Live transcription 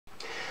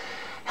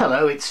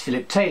Hello, it's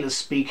Philip Taylor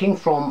speaking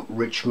from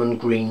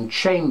Richmond Green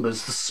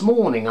Chambers. This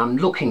morning I'm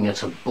looking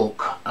at a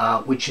book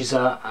which is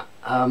a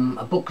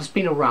book that's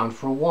been around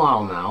for a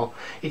while now.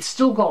 It's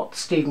still got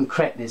Stephen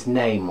Cretney's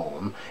name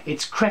on.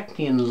 It's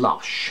Cretney and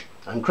Lush,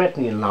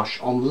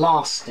 on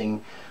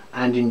lasting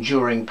and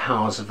enduring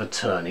powers of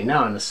attorney,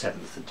 now in the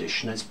 7th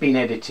edition. It's been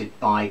edited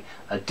by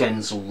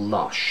Denzel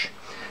Lush.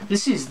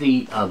 This is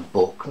the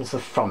book, there's the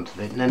front of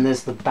it, and then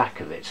there's the back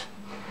of it.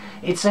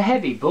 It's a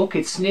heavy book,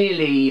 it's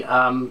nearly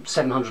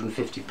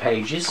 750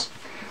 pages.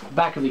 The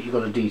back of it you've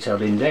got a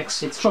detailed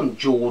index. It's from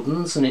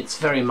Jordan's and it's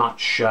very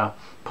much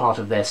part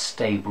of their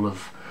stable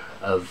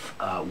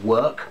of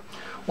work.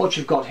 What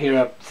you've got here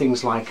are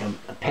things like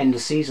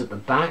appendices at the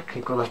back.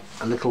 You've got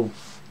a little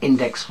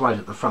index right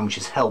at the front which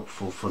is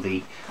helpful for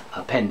the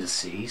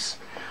appendices.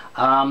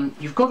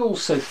 You've got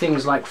also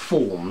things like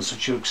forms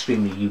which are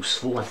extremely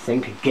useful, I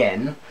think,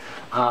 again,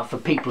 for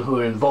people who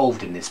are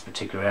involved in this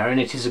particular area, and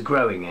it is a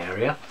growing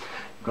area.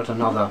 You've got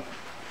another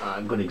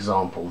good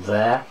example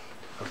there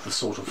of the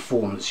sort of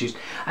form that's used,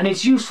 and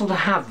it's useful to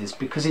have this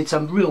because it's a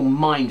real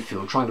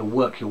minefield trying to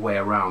work your way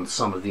around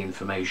some of the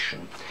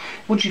information.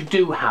 What you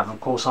do have, of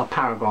course, are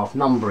paragraph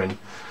numbering,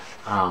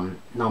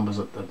 numbers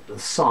at the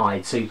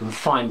side, so you can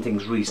find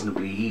things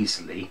reasonably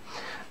easily,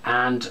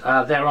 and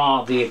there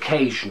are the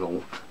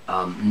occasional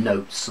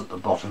notes at the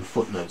bottom,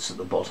 footnotes at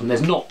the bottom.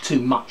 There's not too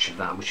much of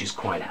that, which is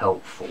quite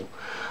helpful.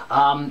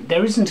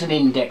 There isn't an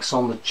index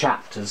on the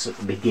chapters at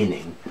the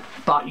beginning,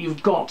 but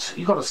you've got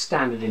a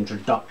standard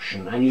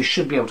introduction and you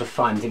should be able to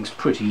find things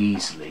pretty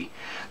easily.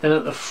 Then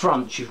at the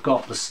front you've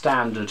got the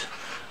standard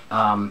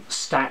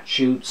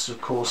statutes, of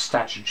course,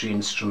 statutory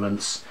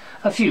instruments,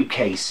 a few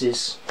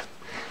cases,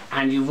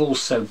 and you've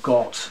also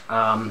got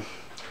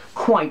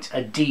quite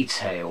a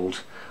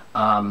detailed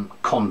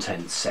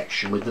contents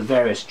section with the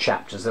various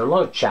chapters. There are a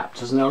lot of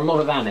chapters and there are a lot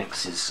of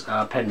annexes,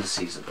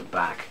 appendices at the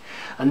back,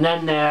 and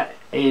then there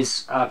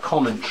is a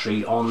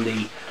commentary on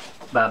the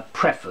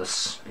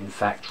preface, in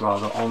fact,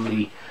 rather, on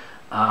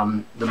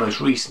the most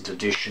recent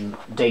edition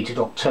dated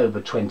October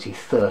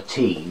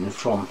 2013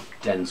 from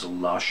Denzel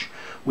Lush,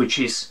 which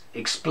is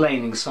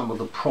explaining some of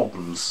the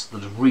problems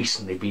that have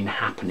recently been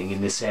happening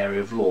in this area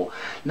of law.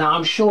 Now,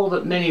 I'm sure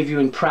that many of you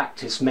in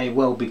practice may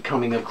well be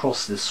coming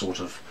across this sort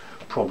of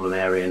problem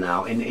area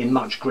now in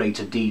much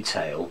greater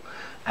detail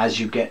as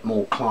you get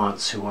more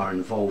clients who are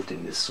involved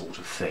in this sort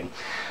of thing,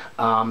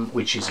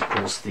 which is of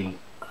course the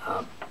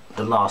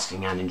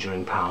lasting and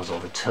enduring powers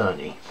of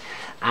attorney.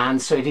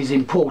 And so it is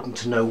important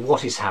to know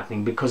what is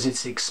happening because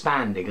it's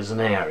expanding as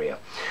an area.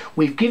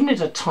 We've given it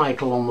a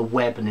title on the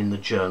web and in the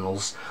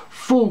journals,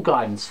 Full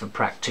Guidance for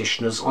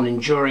Practitioners on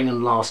Enduring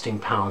and Lasting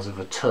Powers of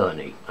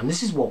Attorney, and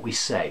this is what we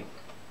say.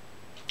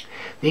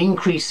 The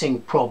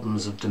increasing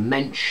problems of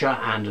dementia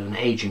and an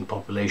ageing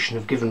population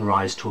have given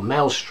rise to a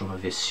maelstrom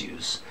of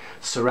issues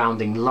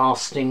surrounding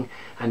lasting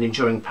and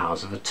enduring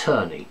powers of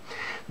attorney.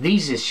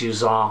 These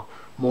issues are,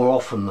 more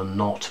often than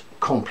not,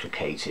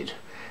 complicated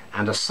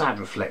and a sad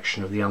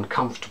reflection of the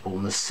uncomfortable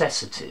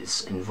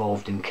necessities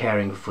involved in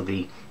caring for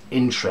the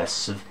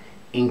interests of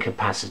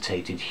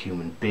incapacitated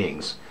human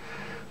beings.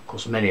 Of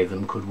course, many of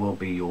them could well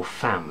be your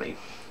family.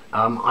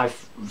 I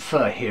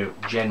refer here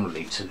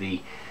generally to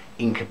the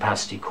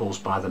incapacity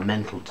caused by the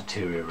mental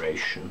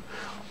deterioration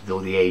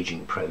or the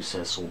ageing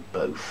process, or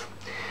both.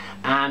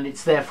 And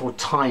it's therefore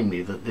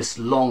timely that this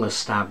long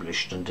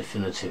established and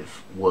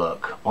definitive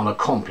work on a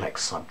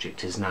complex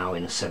subject is now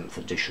in a 7th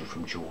edition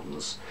from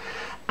Jordan's.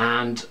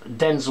 And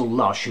Denzel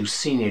Lush, who's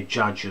senior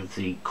judge of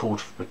the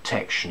Court of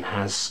Protection,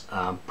 has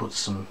put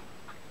some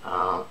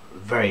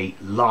very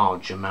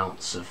large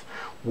amounts of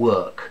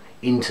work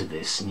into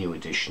this new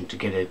edition to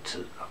get it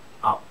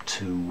up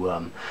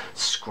to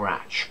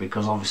scratch,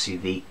 because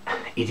obviously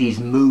it is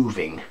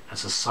moving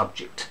as a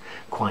subject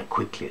quite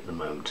quickly at the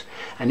moment.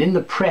 And in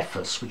the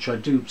preface, which I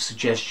do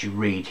suggest you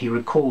read, he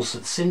recalls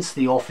that since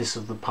the Office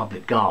of the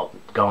Public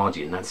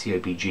Guardian, that's the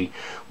OPG,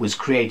 was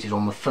created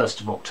on the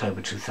 1st of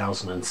October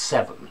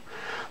 2007,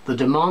 the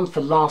demand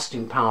for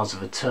lasting powers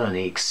of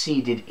attorney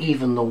exceeded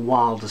even the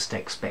wildest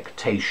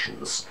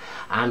expectations,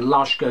 and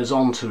Lush goes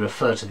on to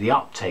refer to the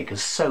uptake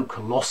as so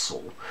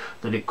colossal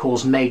that it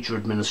caused major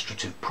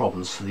administrative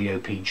problems for the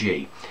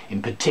OPG,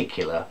 in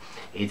particular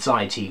its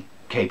IT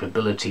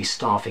capability,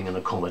 staffing and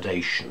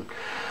accommodation,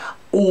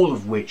 all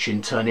of which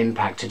in turn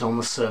impacted on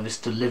the service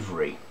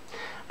delivery.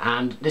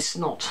 And this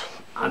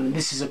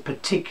is a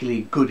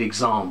particularly good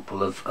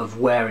example of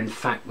where in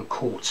fact the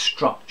court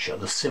structure,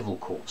 the civil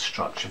court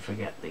structure,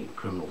 forget the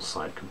criminal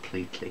side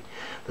completely,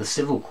 the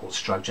civil court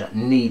structure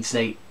needs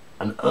an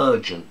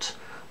urgent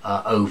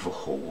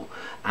overhaul,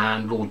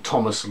 and Lord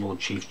Thomas, Lord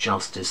Chief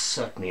Justice,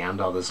 certainly, and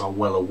others are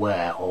well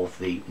aware of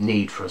the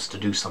need for us to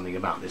do something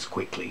about this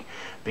quickly,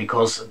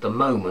 because at the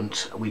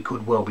moment we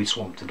could well be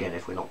swamped again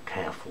if we're not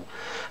careful,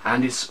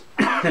 and it's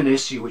an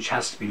issue which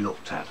has to be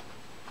looked at.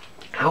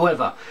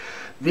 However,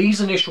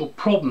 these initial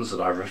problems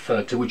that I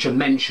referred to, which are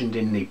mentioned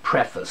in the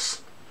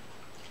preface,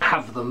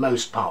 have for the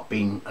most part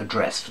been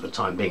addressed for the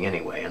time being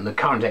anyway, and the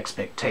current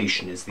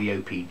expectation is the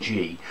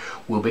OPG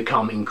will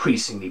become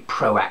increasingly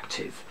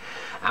proactive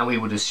and we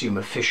would assume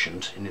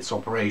efficient in its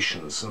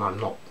operations. And I'm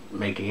not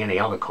making any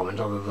other comment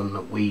other than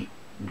that we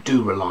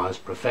do rely as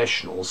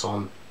professionals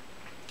on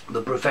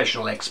the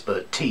professional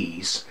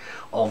expertise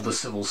of the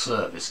civil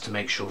service to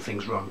make sure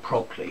things run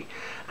properly.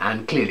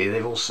 And clearly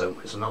they've also,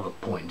 as another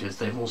point, is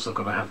they've also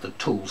got to have the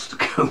tools to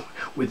go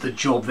with the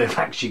job they've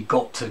actually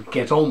got to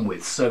get on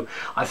with. So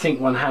I think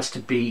one has to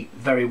be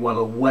very well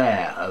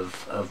aware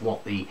of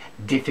what the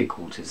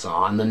difficulties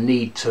are and the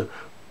need to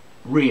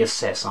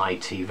reassess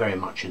IT very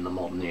much in the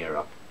modern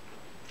era.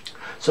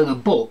 So the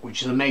book,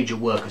 which is a major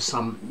work of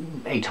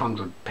some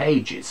 800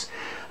 pages,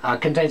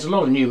 contains a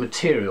lot of new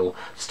material,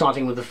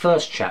 starting with the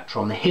first chapter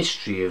on the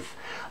history of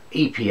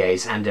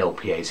EPAs and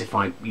LPAs. If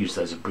I use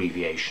those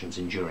abbreviations,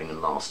 enduring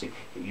and lasting,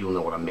 you'll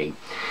know what I mean.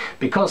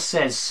 Because,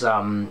 says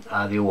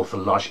the author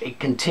Lush, it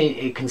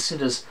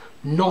considers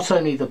not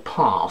only the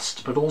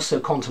past, but also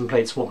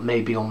contemplates what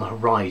may be on the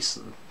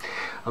horizon.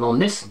 And on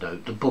this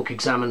note, the book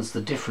examines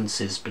the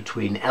differences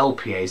between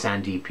LPAs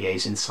and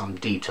EPAs in some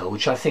detail,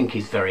 which I think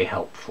is very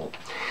helpful.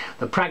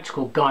 The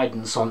practical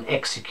guidance on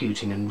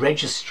executing and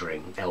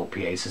registering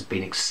LPAs has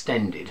been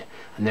extended,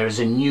 and there is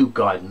a new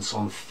guidance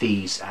on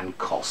fees and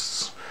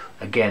costs,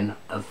 again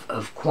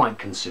of quite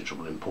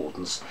considerable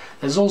importance.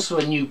 There's also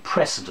a new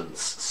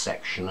precedents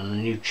section and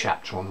a new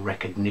chapter on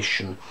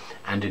recognition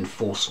and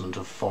enforcement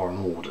of foreign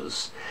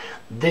orders.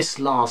 This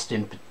last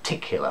in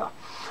particular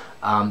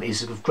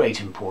is of great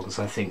importance,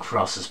 I think, for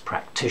us as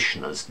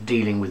practitioners,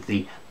 dealing with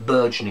the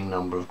burgeoning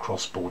number of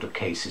cross-border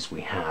cases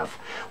we have,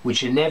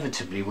 which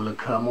inevitably will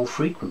occur more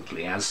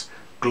frequently as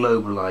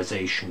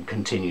globalization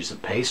continues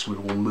apace. We're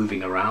all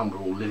moving around, we're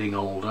all living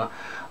older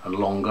and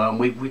longer, and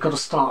we've got to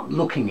start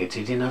looking at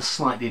it in a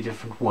slightly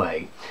different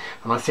way.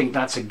 And I think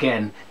that's,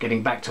 again,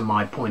 getting back to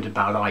my point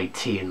about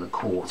IT in the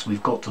courts,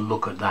 we've got to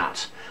look at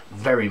that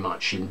very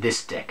much in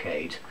this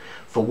decade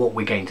for what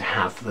we're going to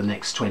have for the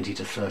next 20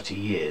 to 30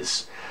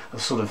 years,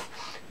 of sort of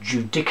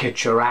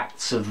judicature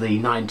acts of the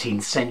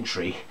 19th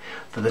century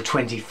for the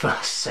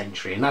 21st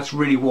century. And that's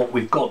really what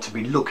we've got to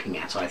be looking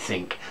at, I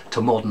think,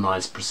 to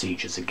modernise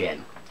procedures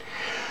again.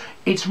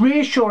 It's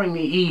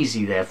reassuringly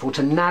easy, therefore,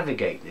 to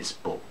navigate this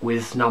book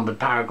with numbered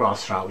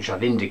paragraphs throughout, which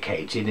I've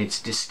indicated.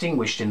 It's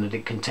distinguished in that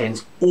it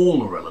contains all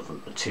the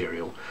relevant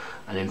material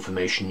and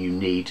information you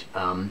need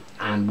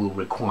and will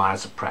require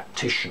as a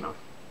practitioner.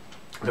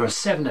 There are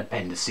 7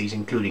 appendices,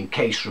 including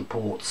case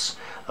reports,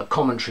 a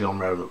commentary on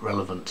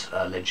relevant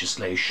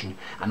legislation,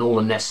 and all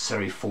the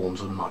necessary forms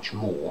and much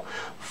more.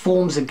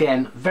 Forms,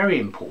 again, very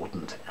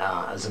important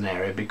as an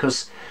area,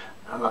 because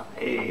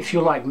if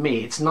you're like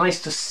me, it's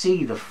nice to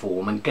see the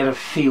form and get a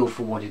feel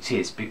for what it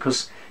is,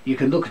 because you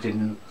can look at it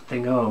and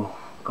think, oh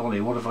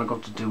golly, what have I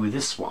got to do with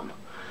this one?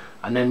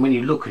 And then when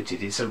you look at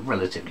it, it's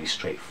relatively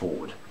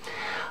straightforward.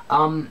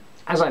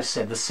 As I've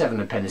said, the 7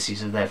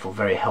 appendices are therefore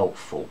very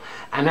helpful,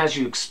 and as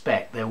you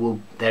expect,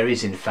 there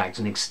is in fact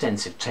an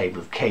extensive table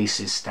of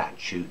cases,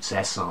 statutes,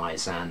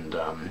 SIs, and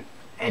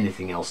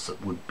anything else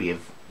that would be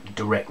of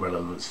direct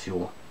relevance for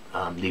your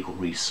legal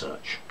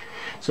research.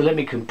 So let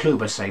me conclude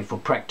by saying, for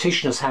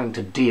practitioners having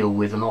to deal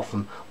with an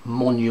often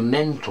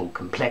monumental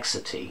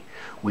complexity,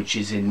 which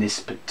is in this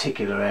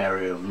particular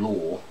area of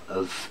law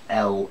of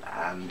L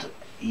and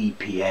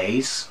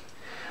EPAs,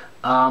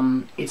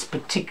 it's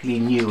particularly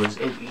new,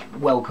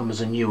 welcome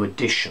as a new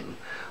addition,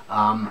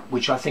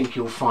 which I think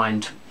you'll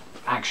find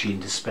actually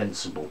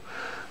indispensable.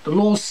 The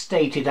law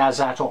stated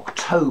as at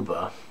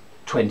October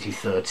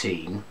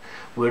 2013,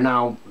 we're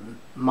now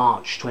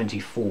March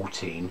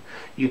 2014.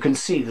 You can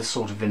see the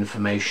sort of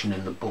information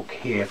in the book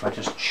here if I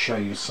just show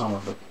you some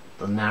of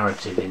the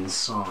narrative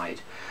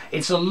inside.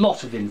 It's a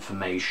lot of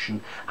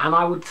information, and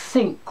I would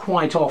think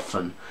quite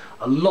often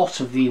a lot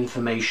of the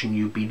information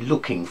you'd be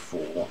looking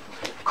for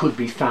could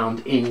be found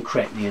in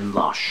Cretney and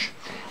Lush.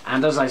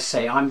 And as I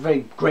say, I'm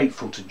very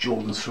grateful to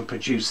Jordan's for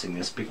producing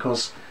this,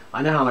 because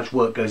I know how much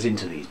work goes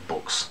into these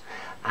books,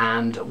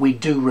 and we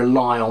do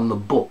rely on the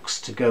books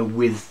to go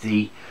with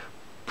the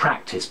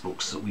practice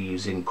books that we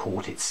use in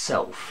court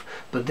itself.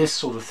 But this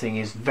sort of thing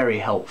is very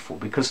helpful,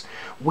 because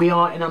we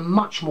are in a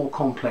much more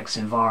complex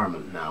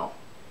environment now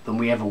than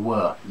we ever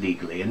were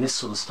legally, and this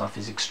sort of stuff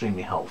is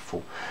extremely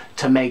helpful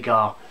to make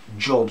our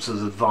jobs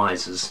as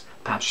advisors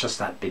perhaps just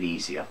that bit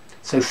easier.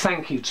 So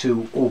thank you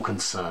to all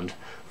concerned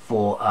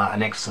for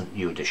an excellent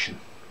new edition.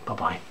 Bye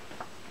bye.